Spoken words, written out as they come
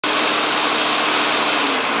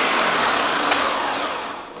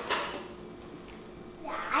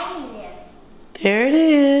There it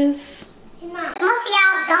is. Most of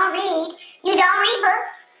y'all don't read. You don't read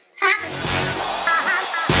books.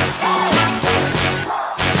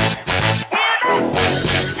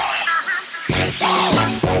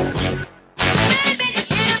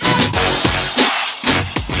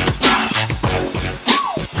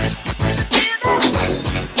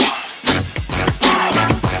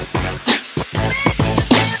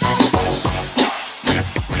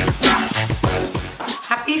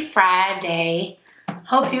 Happy Friday.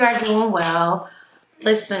 Hope you are doing well.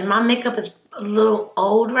 Listen, my makeup is a little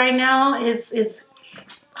old right now. I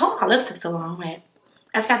hope my lipstick's so long. Wait,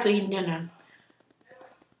 I just got to eat dinner.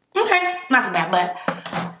 Okay, not so bad, but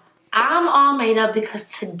I'm all made up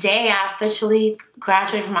because today I officially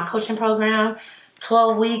graduated from my coaching program,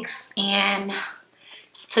 12 weeks, and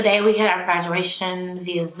today we had our graduation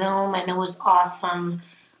via Zoom, and it was awesome.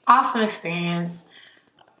 Awesome experience.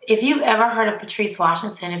 If you've ever heard of Patrice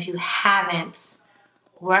Washington, if you haven't,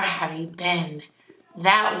 where have you been?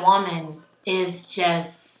 That woman is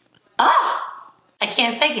just, I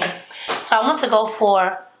can't take it. So I want to go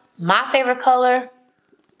for my favorite color.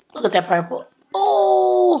 Look at that purple.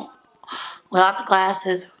 Oh, without the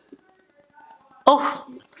glasses. Oh,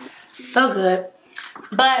 so good.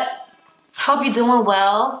 But hope you're doing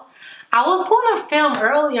well. I was going to film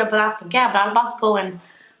earlier, but I forgot. But I was about to go and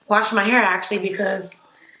wash my hair actually because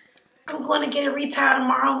I'm going to get it retied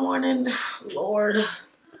tomorrow morning. Lord.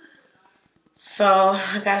 So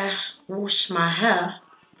I gotta wash my hair.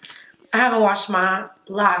 I haven't washed my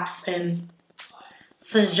locks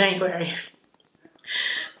since January.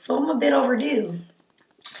 So I'm a bit overdue.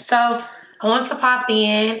 So I want to pop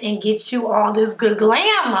in and get you all this good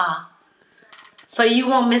glamour, so you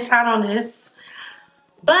won't miss out on this.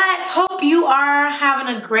 But hope you are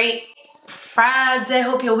having a great Friday.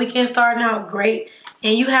 Hope your weekend starting out great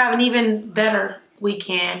and you have an even better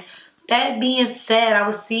weekend. That being said, I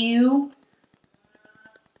will see you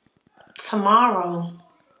tomorrow.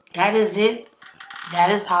 That is it.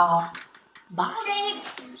 That is all. Bye.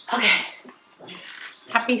 Okay.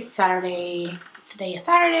 Happy Saturday. Today is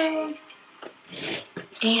Saturday.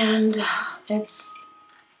 And it's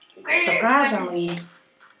surprisingly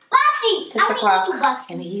 6 o'clock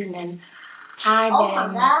in the evening. I've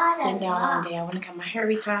been sitting down all day. I want to get my hair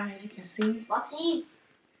retied, as you can see.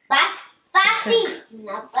 It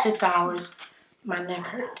took 6 hours. My neck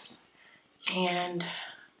hurts. And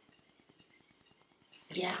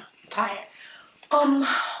yeah, I'm tired.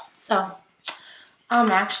 So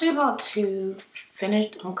I'm actually about to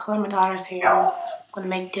finish. I'm coloring my daughter's hair. I'm gonna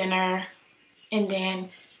make dinner and then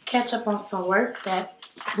catch up on some work that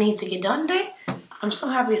I need to get done today. I'm so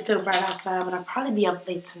happy it's still bright outside, but I'll probably be up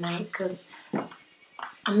late tonight because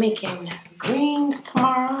I'm making greens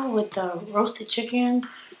tomorrow with the roasted chicken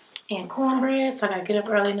and cornbread. So I gotta get up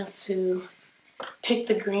early enough to pick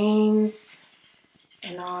the greens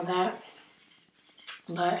and all that.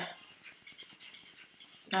 But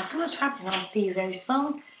not too much happening. I'll see you very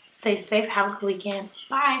soon. Stay safe. Have a good weekend.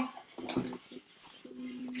 Bye. And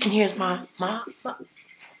here's my let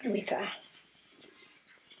me try.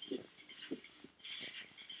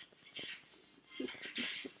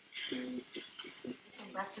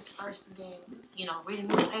 Breakfast first, and then read a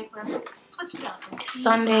newspaper. Switch it up.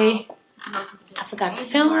 Sunday. I forgot to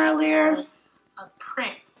film earlier. A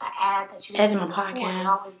print, an ad that you didn't see my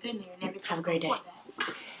podcast. Have a great day.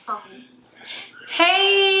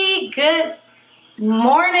 Hey, good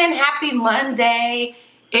morning, happy Monday.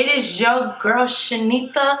 It is your girl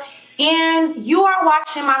Chinitha, and you are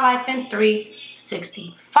watching my life in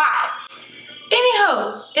 365.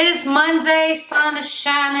 Anywho, it is Monday, sun is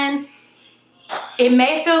shining. It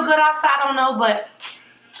may feel good outside, I don't know, but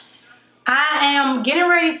I am getting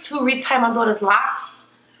ready to retie my daughter's locks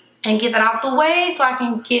and get that out the way so I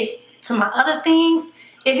can get to my other things.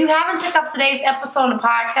 If you haven't checked out today's episode on the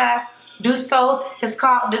podcast, do so. The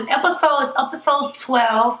episode is episode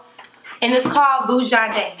 12, and it's called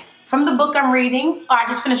Bougie. From the book I'm reading, or I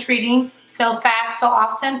just finished reading, Fail Fast, Fail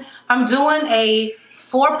Often. I'm doing a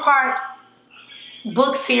 4-part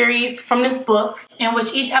book series from this book, in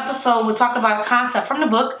which each episode will talk about a concept from the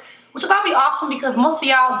book, which I thought would be awesome because most of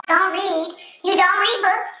y'all don't read. You don't read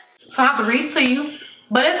books. So I have to read to you.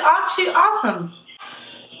 But it's actually awesome.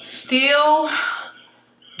 Still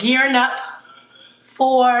gearing up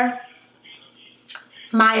for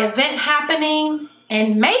my event happening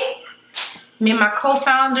in May. Me and my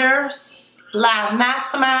co-founders, live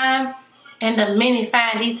mastermind, and the many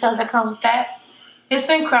fine details that comes with that. It's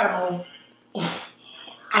incredible.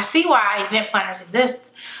 I see why event planners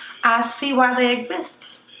exist. I see why they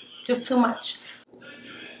exist. Just too much.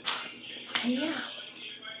 And yeah,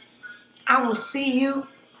 I will see you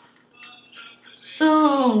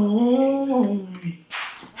soon.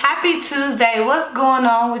 Happy Tuesday. What's going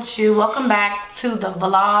on with you? Welcome back to the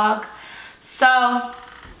vlog. So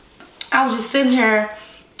I was just sitting here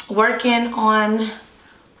working on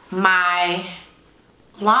my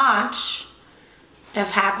launch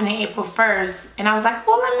that's happening April 1st, and I was like,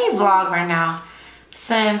 well, let me vlog right now,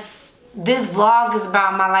 since this vlog is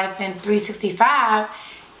about my life in 365,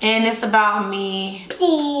 and it's about me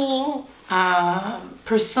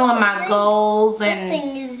pursuing my goals and,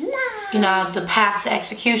 you know, the path to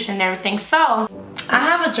execution and everything. So I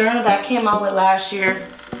have a journal that I came out with last year.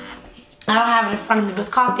 I don't have it in front of me, but it's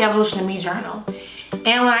called the Evolution of Me Journal.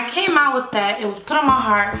 And when I came out with that, it was put on my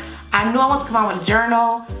heart. I knew I wanted to come out with a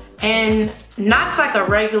journal, and not just like a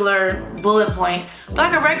regular bullet point, but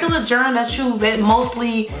like a regular journal that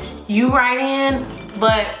mostly you write in,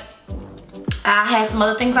 but I had some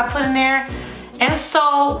other things I put in there. And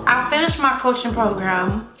so I finished my coaching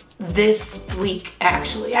program this week,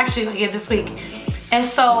 actually like this week. And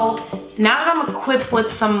so now that I'm equipped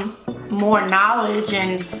with some more knowledge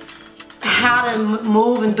and how to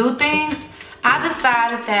move and do things, I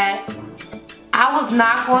decided that I was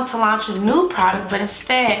not going to launch a new product, but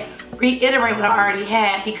instead reiterate what I already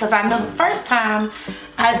had, because I know the first time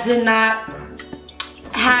I did not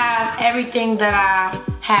have everything that I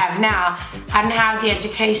have now. I didn't have the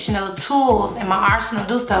educational tools in my arsenal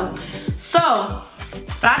to do stuff. So,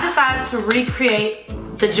 but I decided to recreate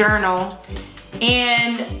the journal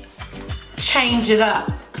and change it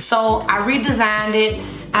up. So I redesigned it.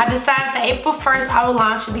 I decided that April 1st I would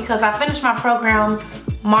launch it, because I finished my program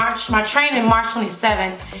my training March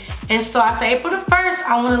 27th. And so I said April the 1st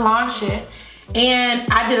I want to launch it. And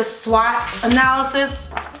I did a SWOT analysis.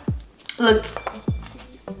 Looked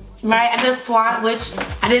right, I did a SWOT, which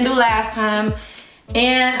I didn't do last time.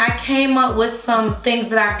 And I came up with some things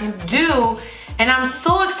that I can do. And I'm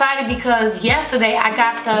so excited because yesterday I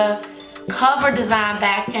got the cover design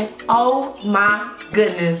back, and oh my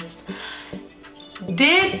goodness,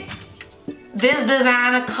 did this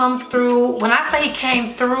designer come through. When I say he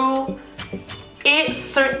came through, it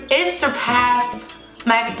surpassed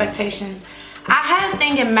my expectations. I had a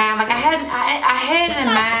thing in mind, like I had it in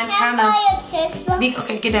mind, kind of.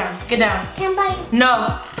 Okay, get down.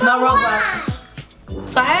 No Roblox.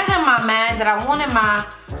 So I had it in my mind that I wanted my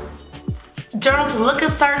journal to look a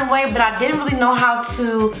certain way, but I didn't really know how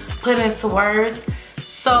to put it into words.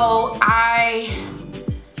 So I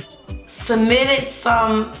submitted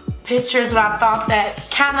some pictures what I thought that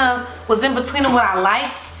kind of was in between of what I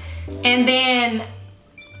liked, and then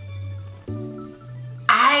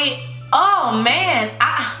oh man,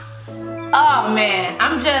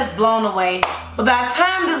 I'm just blown away. But by the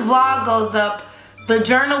time this vlog goes up, the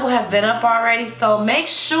journal will have been up already. So make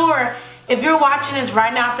sure, if you're watching this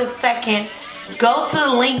right now at this second, go to the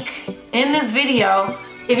link in this video.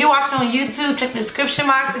 If you're watching on YouTube, check the description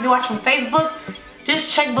box. If you're watching on Facebook,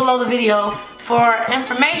 just check below the video for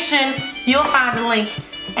information. You'll find the link,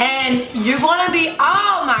 and you're gonna be,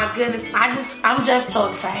 oh my goodness, I'm just so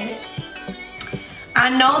excited. I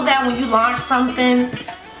know that when you launch something,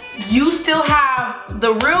 you still have,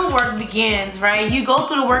 the real work begins, right? You go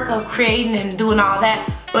through the work of creating and doing all that,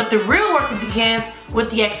 but the real work begins with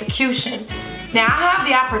the execution. Now I have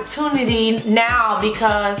the opportunity now,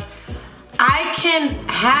 because I can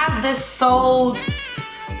have this sold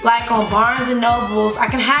like on Barnes and Nobles. I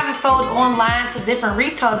can have it sold online to different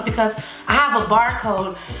retailers because I have a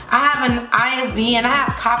barcode, I have an ISBN, I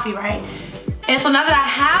have copyright. And so now that I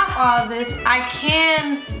have all this, I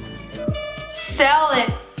can sell it.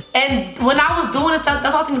 And when I was doing it, that's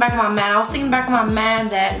what I was thinking back in my mind. I was thinking back in my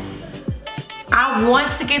mind that I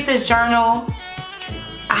want to get this journal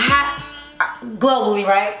globally,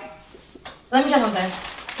 right? Let me tell you something.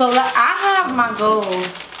 So I have my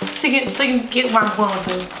goals so you can get where I'm going with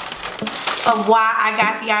this, of why I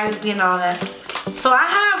got the ISB and all that. So I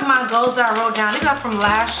have my goals that I wrote down. These are from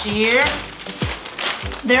last year.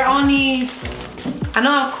 They're on these, I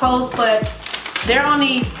know I'm close, but they're on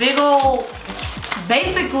these big old,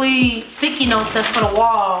 basically sticky notes that's for the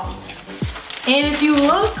wall. And if you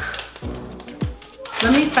look,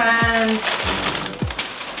 let me find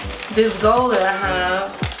this goal that I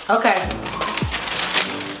have. Okay.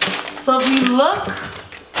 So if you look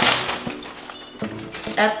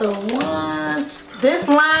at the one, this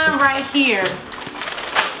line right here,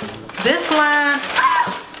 this line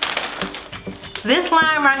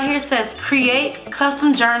right here says create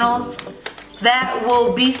custom journals that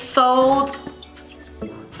will be sold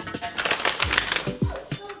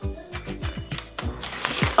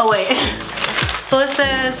Oh wait. So it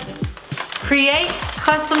says, create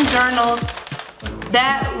custom journals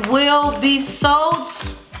that will be sold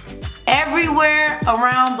everywhere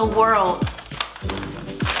around the world.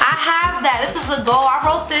 I have that. This is a goal. I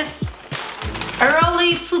wrote this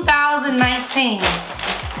early 2019.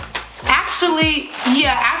 Actually I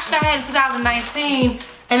had it in 2019,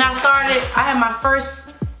 and I had my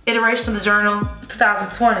first iteration of the journal in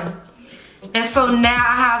 2020. And so now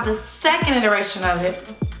I have the second iteration of it.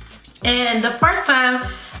 And the first time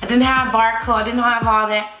I didn't have barcode, I didn't have all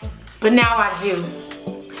that, but now I do.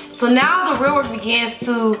 So now the real work begins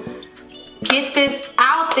to get this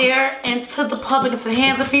out there into the public, into the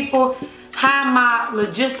hands of people, have my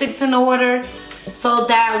logistics in order so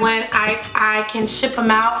that when I can ship them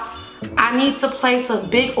out. I need to place a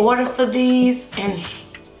big order for these and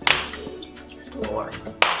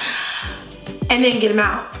then get them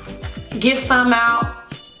out. Give some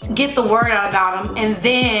out, get the word out about them, and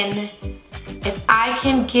then if I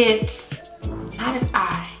can get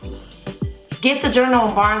the journal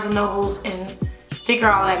on Barnes & Nobles and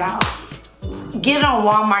figure all that out. Get it on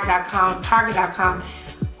Walmart.com, Target.com,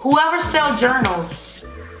 whoever sells journals.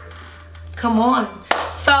 Come on.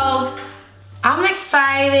 So I'm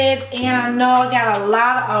excited, and I know I got a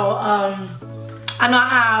lot of, I know I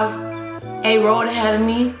have a road ahead of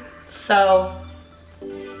me, so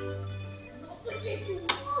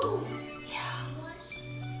yeah.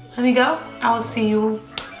 Let me go. I will see you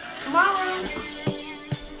tomorrow.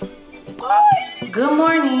 Bye. Good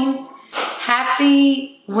morning.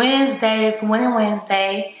 Happy Wednesday. It's Winning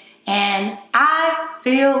Wednesday, and I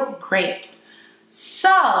feel great.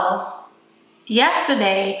 So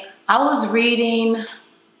yesterday I was reading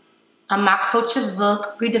my coach's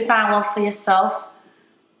book, Redefine Wealth for Yourself,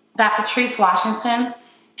 by Patrice Washington,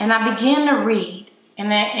 and I began to read,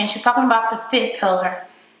 and she's talking about the fit pillar,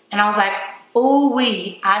 and I was like, ooh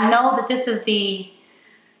wee, I know that this is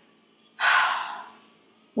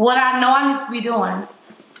what I know I need to be doing,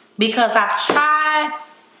 because I've tried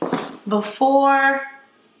before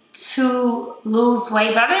to lose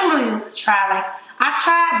weight, but I didn't really try. Like, I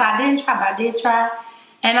tried, but I didn't try, but I did try.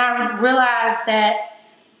 And I realized that,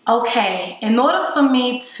 okay, in order for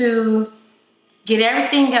me to get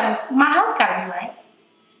everything else, my health gotta be right.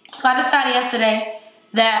 So I decided yesterday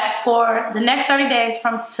that for the next 30 days,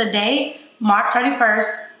 from today, March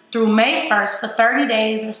 31st, through May 1st, for 30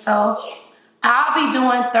 days or so, I'll be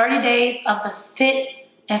doing 30 days of the fit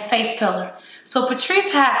and faith pillar. So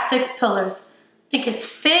Patrice has 6 pillars. I think it's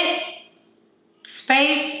fit,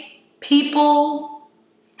 space, people,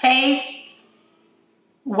 faith,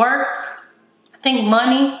 work, I think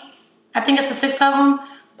money. I think it's the 6 of them.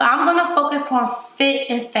 But I'm gonna focus on fit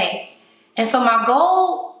and faith. And so my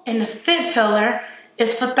goal in the fit pillar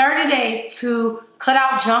is for 30 days to cut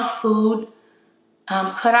out junk food,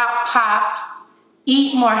 cut out pop,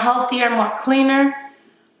 eat more healthier, more cleaner.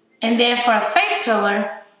 And then for a faith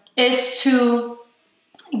pillar is to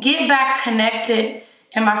get back connected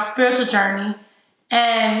in my spiritual journey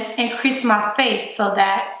and increase my faith so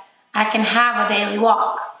that I can have a daily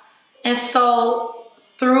walk. And so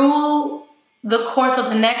through the course of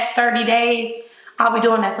the next 30 days, I'll be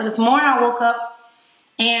doing that. So this morning I woke up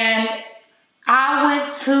and I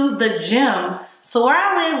went to the gym. So where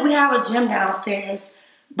I live, we have a gym downstairs,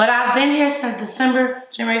 but I've been here since December,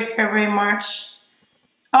 January, February, March.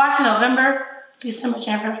 Oh, actually November, December,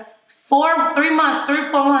 January, 3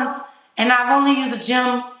 or 4 months, and I've only used the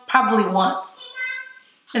gym probably once.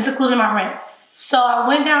 It's including my rent. So I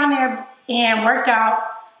went down there and worked out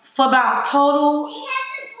for about a total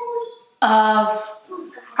of,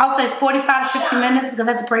 I would say 45 to 50 minutes because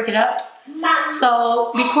I had to break it up.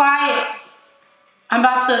 So be quiet. I'm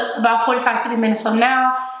about 45 to 50 minutes. So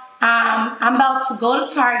now I'm about to go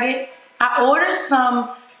to Target. I ordered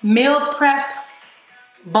some meal prep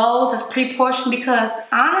bowls that's pre-portioned because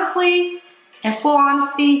honestly, in full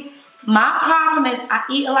honesty, my problem is I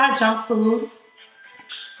eat a lot of junk food.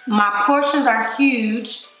 My portions are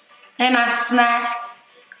huge and I snack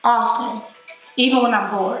often, even when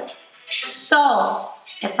I'm bored. So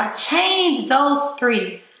if I change those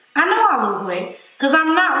 3, I know I'll lose weight because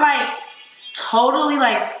I'm not like totally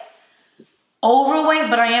like overweight,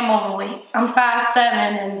 but I am overweight. I'm 5'7"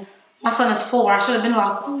 and my son is 4. I should have been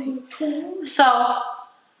lost this weight. So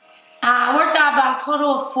I worked out about a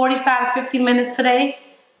total of 45 to 50 minutes today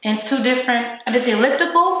in 2 different, I did the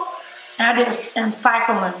elliptical and I did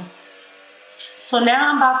cycling. So now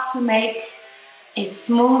I'm about to make a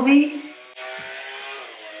smoothie.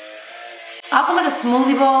 I'll go make a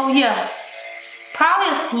smoothie bowl, yeah. Probably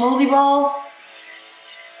a smoothie bowl.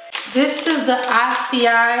 This is the ICI,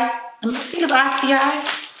 I think it's ICI.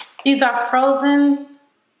 These are frozen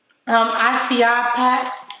ICI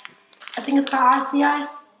packs. I think it's called ICI.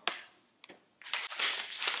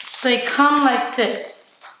 So they come like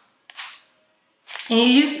this. And you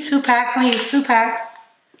use 2 packs. I'm gonna use 2 packs.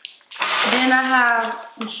 Then I have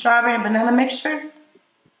some strawberry and banana mixture.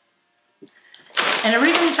 And the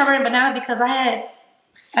reason it's strawberry and banana because I had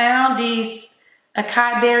found these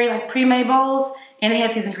acai berry like pre-made bowls and they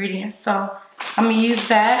had these ingredients. So I'm gonna use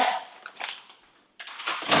that.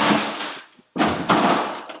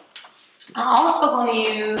 I'm also gonna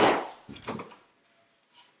use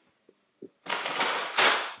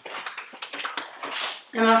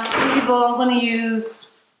in my smoothie bowl, I'm gonna use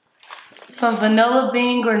some vanilla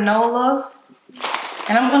bean granola.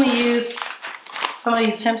 And I'm gonna use some of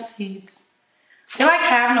these hemp seeds. They like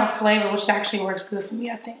have no flavor, which actually works good for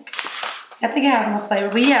me, I think. I think it has no flavor,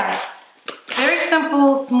 but yeah. Very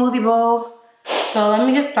simple smoothie bowl. So let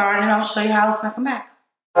me get started and I'll show you how it's gonna come back.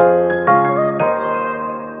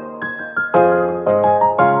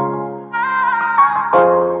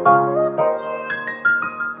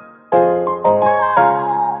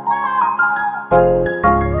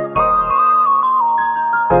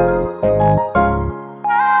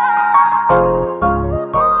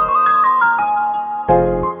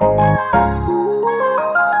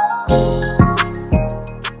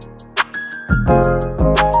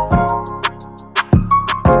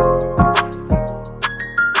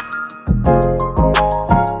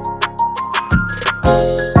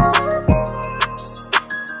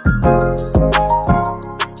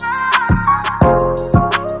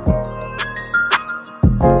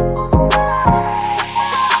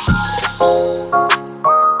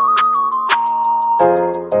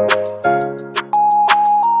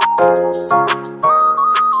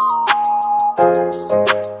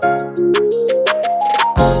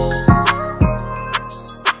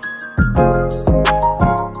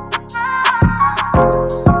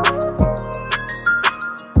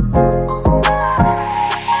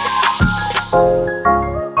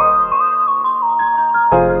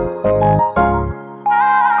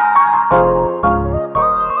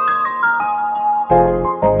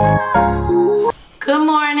 Good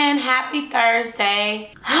morning, happy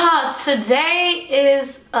Thursday. Today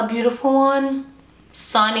is a beautiful one,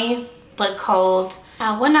 sunny but cold.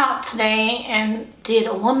 I went out today and did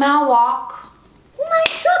a 1 mile walk.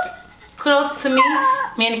 Kudos to me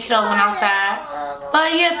and the kiddos went outside.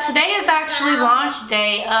 But yeah, today is actually launch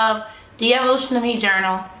day of the Evolution of Me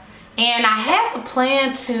journal. And I had the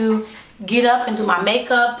plan to get up and do my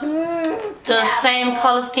makeup, the same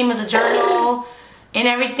color scheme as a journal and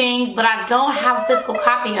everything, but I don't have a physical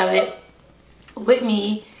copy of it with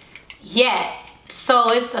me yet.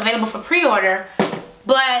 So it's available for pre-order,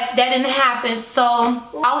 but that didn't happen. So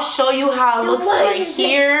I'll show you how it looks right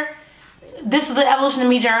here. This is the Evolution of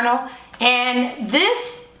Me journal, and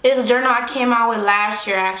this is a journal I came out with last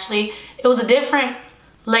year actually. It was a different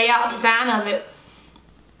layout design of it,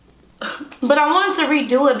 but I wanted to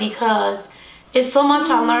redo it because it's so much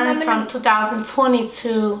I learned from 2020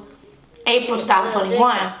 to April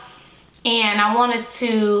 2021, and I wanted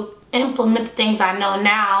to implement the things I know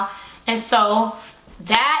now. And so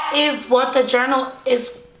that is what the journal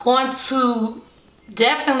is going to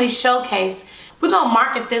definitely showcase. We're gonna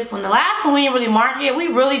market this one. The last one we didn't really market. We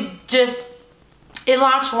really just, it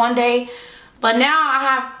launched one day, but now I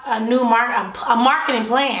have a new a marketing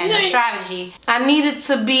plan, a strategy. I needed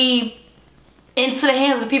to be into the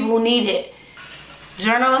hands of people who need it.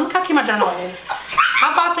 Journal, look how cute my journal is.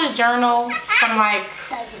 I bought this journal from like,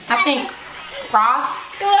 I think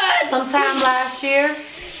Ross sometime last year.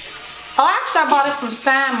 Oh, actually I bought it from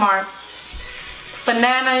Steinmart for $10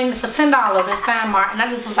 at Steinmart, and I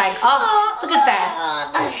just was like, oh, look at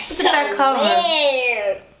that. Look at that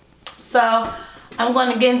cover. So I'm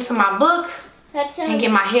going to get into my book and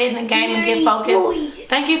get my head in the game and get focused.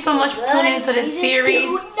 Thank you so much for tuning into this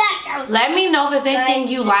series. Let me know if there's anything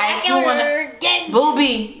you like. You wanna,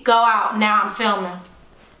 Booby, go out. Now I'm filming.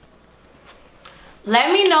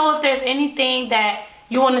 Let me know if there's anything that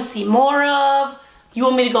you want to see more of, you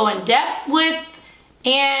want me to go in depth with,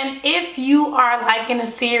 and if you are liking the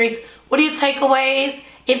series, what are your takeaways?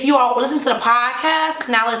 If you are listening to the podcast,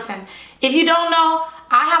 now listen, if you don't know,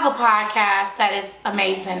 I have a podcast that is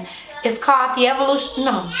amazing. It's called The Evolution,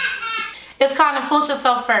 it's called Influence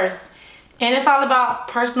Yourself First. And it's all about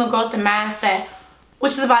personal growth and mindset,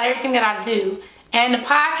 which is about everything that I do. And the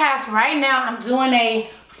podcast right now, I'm doing a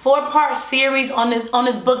 4-part series on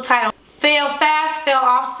this book titled Fail Fast, Fail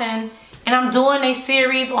Often. And I'm doing a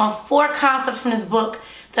series on 4 concepts from this book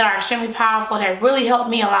that are extremely powerful, that really helped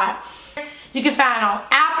me a lot. You can find it on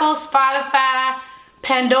Apple, Spotify,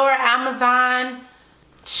 Pandora, Amazon,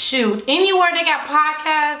 shoot, anywhere they got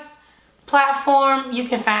podcasts platform, you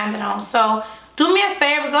can find it on. So do me a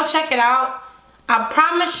favor, go check it out. I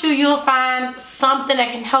promise you, you'll find something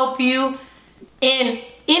that can help you And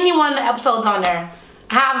any one of the episodes on there,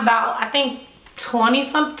 I have about, I think, 20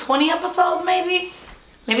 episodes maybe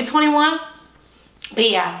 21. But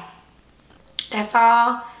yeah, that's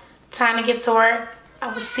all. Time to get to work.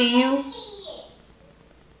 I will see you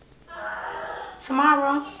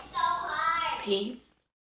tomorrow. Peace.